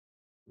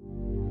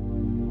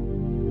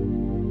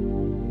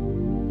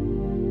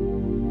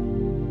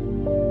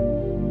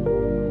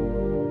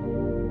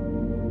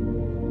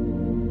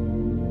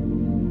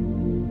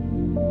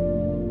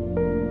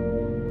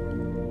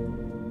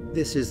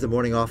This is the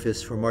morning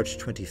office for March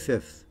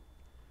 25th.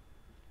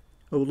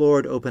 O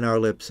Lord, open our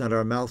lips, and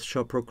our mouth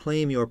shall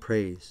proclaim your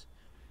praise.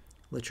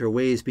 Let your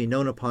ways be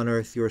known upon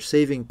earth, your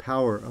saving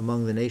power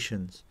among the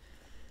nations.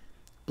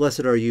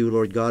 Blessed are you,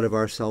 Lord God of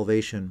our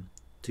salvation.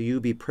 To you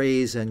be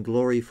praise and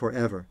glory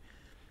forever.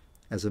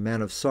 As a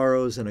man of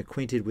sorrows and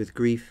acquainted with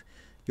grief,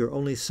 your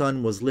only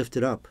Son was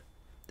lifted up,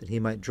 that he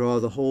might draw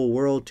the whole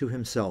world to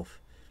himself.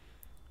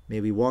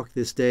 May we walk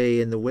this day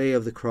in the way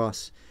of the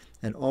cross,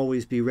 and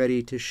always be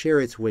ready to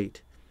share its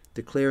weight,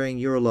 declaring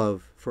your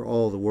love for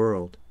all the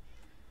world.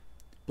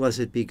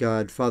 Blessed be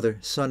God, Father,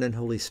 Son, and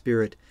Holy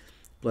Spirit.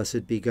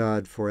 Blessed be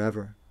God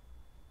forever.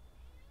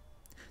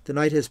 The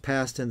night has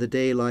passed and the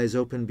day lies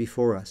open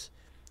before us.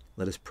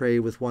 Let us pray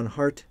with one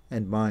heart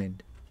and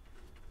mind.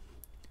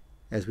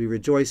 As we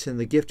rejoice in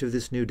the gift of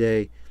this new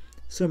day,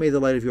 so may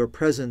the light of your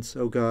presence,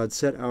 O God,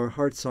 set our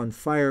hearts on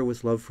fire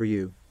with love for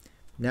you,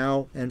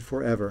 now and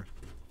forever.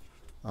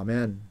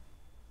 Amen.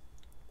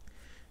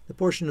 The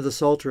portion of the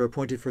Psalter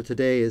appointed for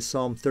today is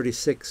Psalm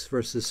 36,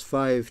 verses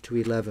 5 to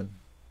 11.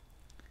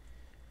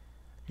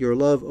 Your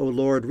love, O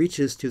Lord,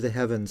 reaches to the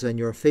heavens, and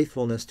your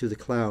faithfulness to the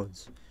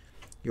clouds.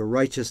 Your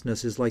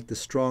righteousness is like the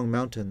strong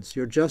mountains,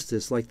 your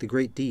justice like the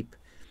great deep.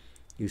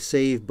 You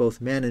save both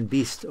man and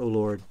beast, O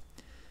Lord.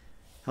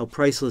 How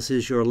priceless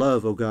is your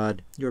love, O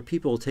God! Your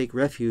people take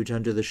refuge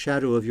under the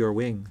shadow of your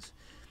wings.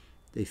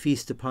 They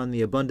feast upon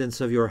the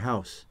abundance of your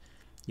house.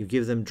 You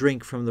give them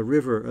drink from the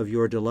river of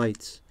your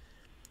delights.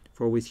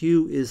 For with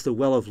you is the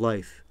well of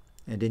life,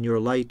 and in your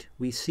light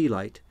we see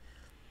light.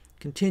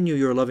 Continue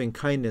your loving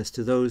kindness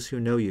to those who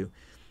know you,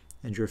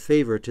 and your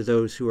favor to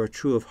those who are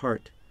true of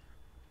heart.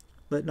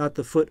 Let not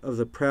the foot of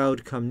the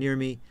proud come near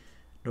me,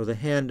 nor the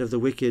hand of the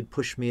wicked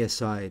push me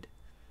aside.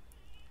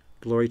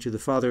 Glory to the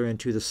Father, and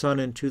to the Son,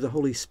 and to the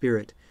Holy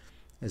Spirit,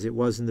 as it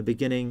was in the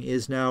beginning,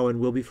 is now, and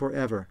will be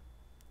forever.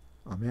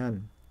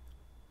 Amen.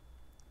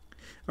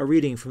 A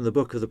reading from the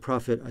book of the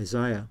prophet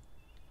Isaiah.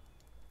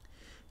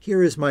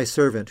 Here is my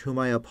servant, whom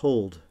I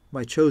uphold,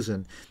 my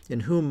chosen, in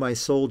whom my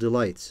soul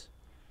delights.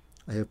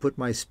 I have put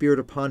my spirit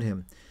upon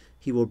him.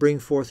 He will bring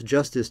forth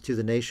justice to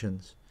the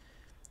nations.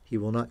 He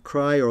will not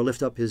cry or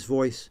lift up his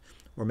voice,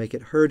 or make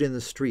it heard in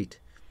the street.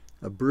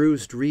 A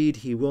bruised reed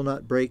he will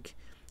not break,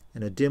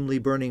 and a dimly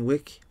burning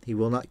wick he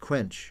will not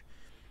quench.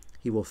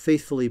 He will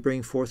faithfully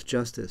bring forth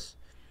justice.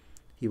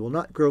 He will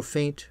not grow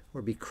faint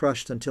or be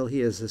crushed until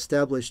he has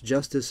established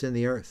justice in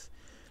the earth,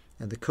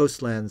 and the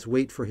coastlands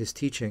wait for his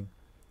teaching.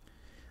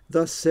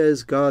 Thus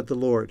says God the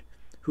Lord,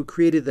 who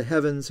created the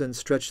heavens and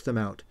stretched them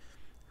out,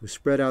 who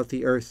spread out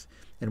the earth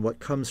and what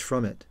comes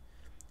from it,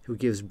 who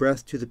gives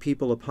breath to the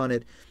people upon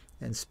it,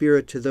 and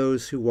spirit to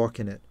those who walk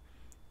in it.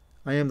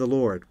 I am the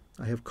Lord.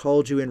 I have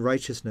called you in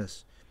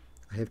righteousness.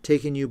 I have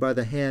taken you by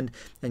the hand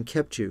and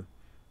kept you.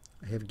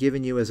 I have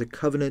given you as a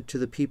covenant to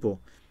the people,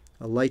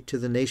 a light to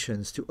the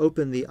nations, to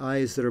open the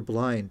eyes that are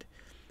blind,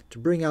 to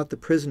bring out the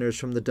prisoners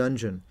from the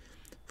dungeon,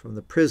 from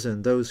the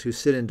prison those who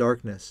sit in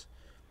darkness.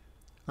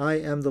 I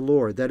am the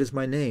Lord, that is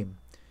my name.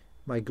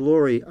 My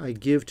glory I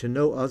give to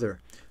no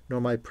other,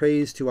 nor my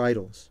praise to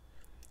idols.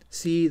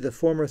 See, the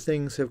former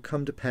things have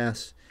come to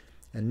pass,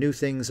 and new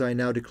things I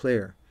now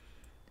declare.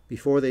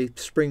 Before they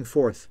spring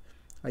forth,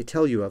 I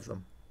tell you of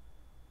them.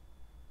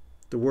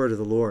 The word of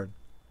the Lord.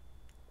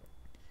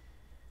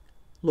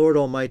 Lord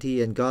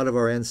Almighty and God of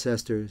our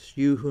ancestors,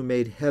 you who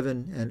made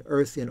heaven and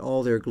earth in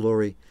all their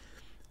glory,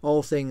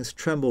 all things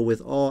tremble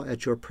with awe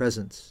at your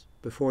presence,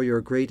 before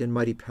your great and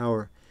mighty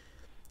power.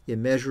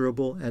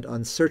 Immeasurable and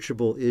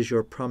unsearchable is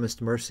your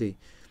promised mercy,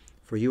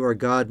 for you are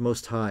God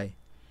most high.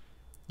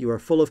 You are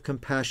full of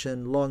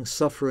compassion,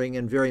 long-suffering,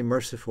 and very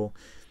merciful,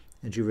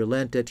 and you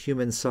relent at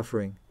human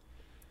suffering.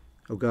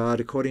 O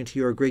God, according to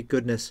your great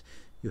goodness,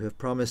 you have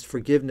promised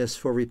forgiveness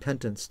for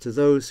repentance to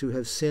those who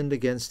have sinned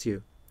against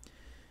you.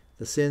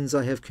 The sins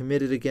I have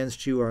committed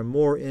against you are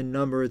more in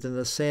number than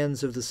the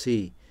sands of the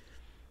sea.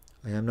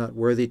 I am not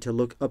worthy to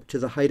look up to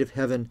the height of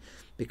heaven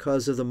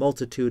because of the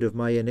multitude of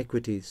my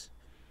iniquities.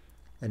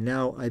 And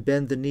now I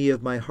bend the knee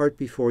of my heart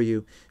before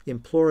you,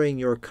 imploring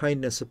your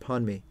kindness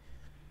upon me.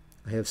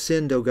 I have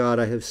sinned, O God,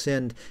 I have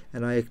sinned,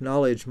 and I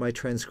acknowledge my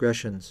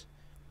transgressions.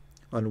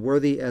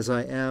 Unworthy as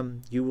I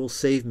am, you will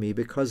save me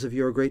because of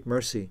your great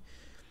mercy.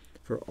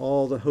 For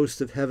all the host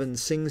of heaven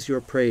sings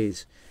your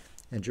praise,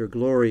 and your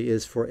glory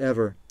is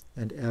forever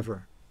and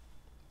ever.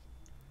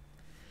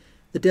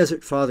 The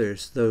Desert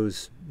Fathers,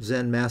 those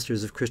Zen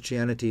masters of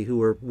Christianity who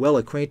were well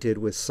acquainted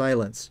with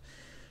silence,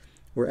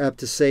 were apt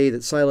to say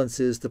that silence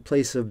is the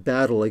place of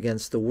battle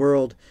against the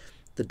world,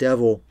 the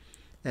devil,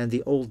 and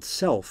the old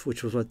self,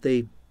 which was what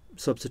they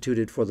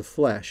substituted for the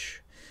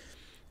flesh.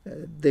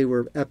 They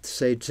were apt to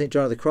say, St.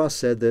 John of the Cross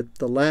said, that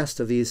the last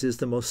of these is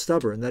the most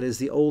stubborn. That is,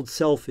 the old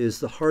self is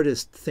the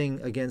hardest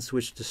thing against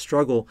which to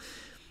struggle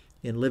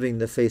in living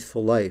the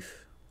faithful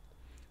life.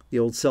 The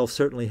old self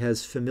certainly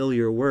has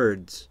familiar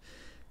words,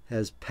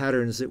 has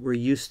patterns that we're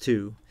used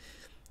to.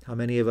 How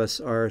many of us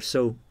are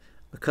so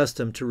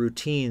accustomed to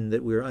routine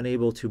that we're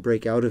unable to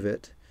break out of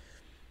it?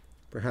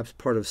 Perhaps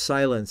part of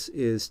silence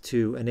is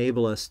to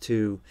enable us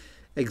to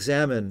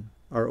examine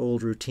our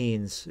old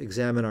routines,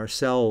 examine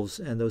ourselves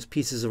and those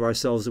pieces of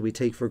ourselves that we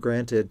take for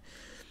granted,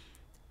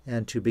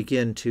 and to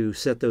begin to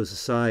set those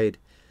aside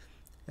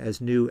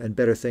as new and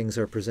better things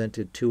are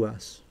presented to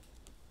us.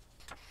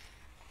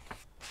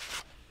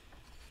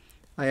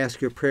 I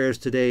ask your prayers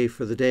today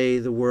for the day,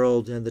 the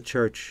world, and the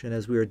church, and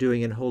as we are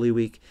doing in Holy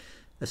Week,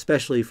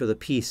 especially for the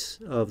peace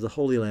of the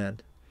Holy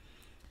Land.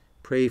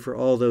 Pray for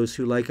all those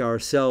who, like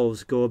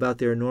ourselves, go about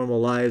their normal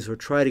lives or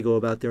try to go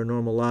about their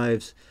normal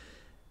lives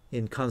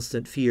in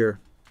constant fear,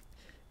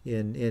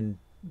 in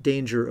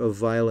danger of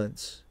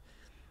violence,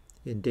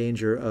 in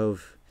danger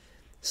of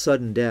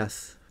sudden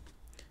death.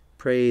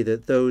 Pray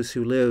that those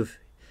who live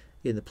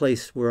in the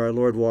place where our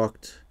Lord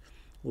walked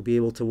will be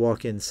able to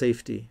walk in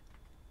safety.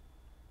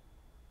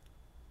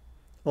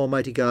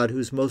 Almighty God,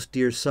 whose most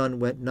dear Son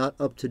went not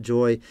up to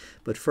joy,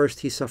 but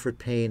first he suffered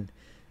pain,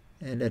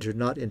 and entered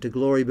not into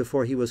glory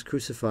before he was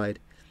crucified,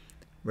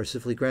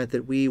 mercifully grant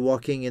that we,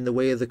 walking in the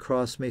way of the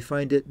cross, may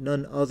find it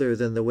none other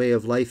than the way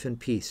of life and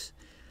peace.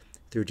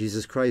 Through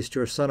Jesus Christ,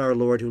 your Son, our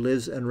Lord, who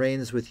lives and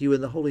reigns with you in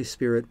the Holy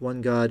Spirit,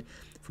 one God,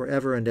 for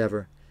ever and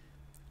ever.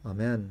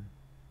 Amen.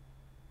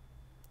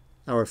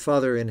 Our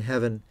Father in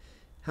heaven,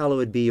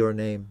 hallowed be your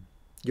name.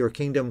 Your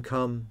kingdom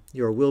come,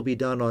 your will be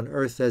done on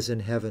earth as in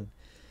heaven.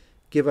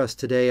 Give us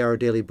today our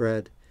daily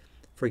bread.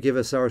 Forgive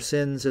us our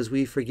sins as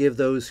we forgive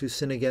those who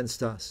sin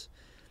against us.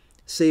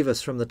 Save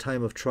us from the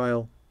time of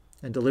trial,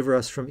 and deliver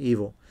us from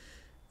evil.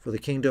 For the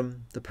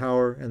kingdom, the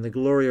power, and the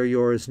glory are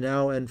yours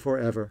now and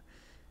forever.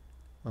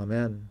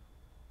 Amen.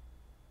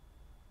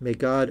 May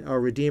God, our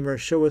Redeemer,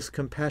 show us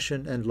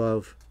compassion and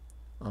love.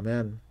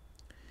 Amen.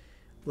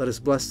 Let us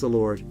bless the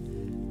Lord.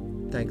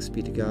 Thanks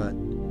be to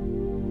God.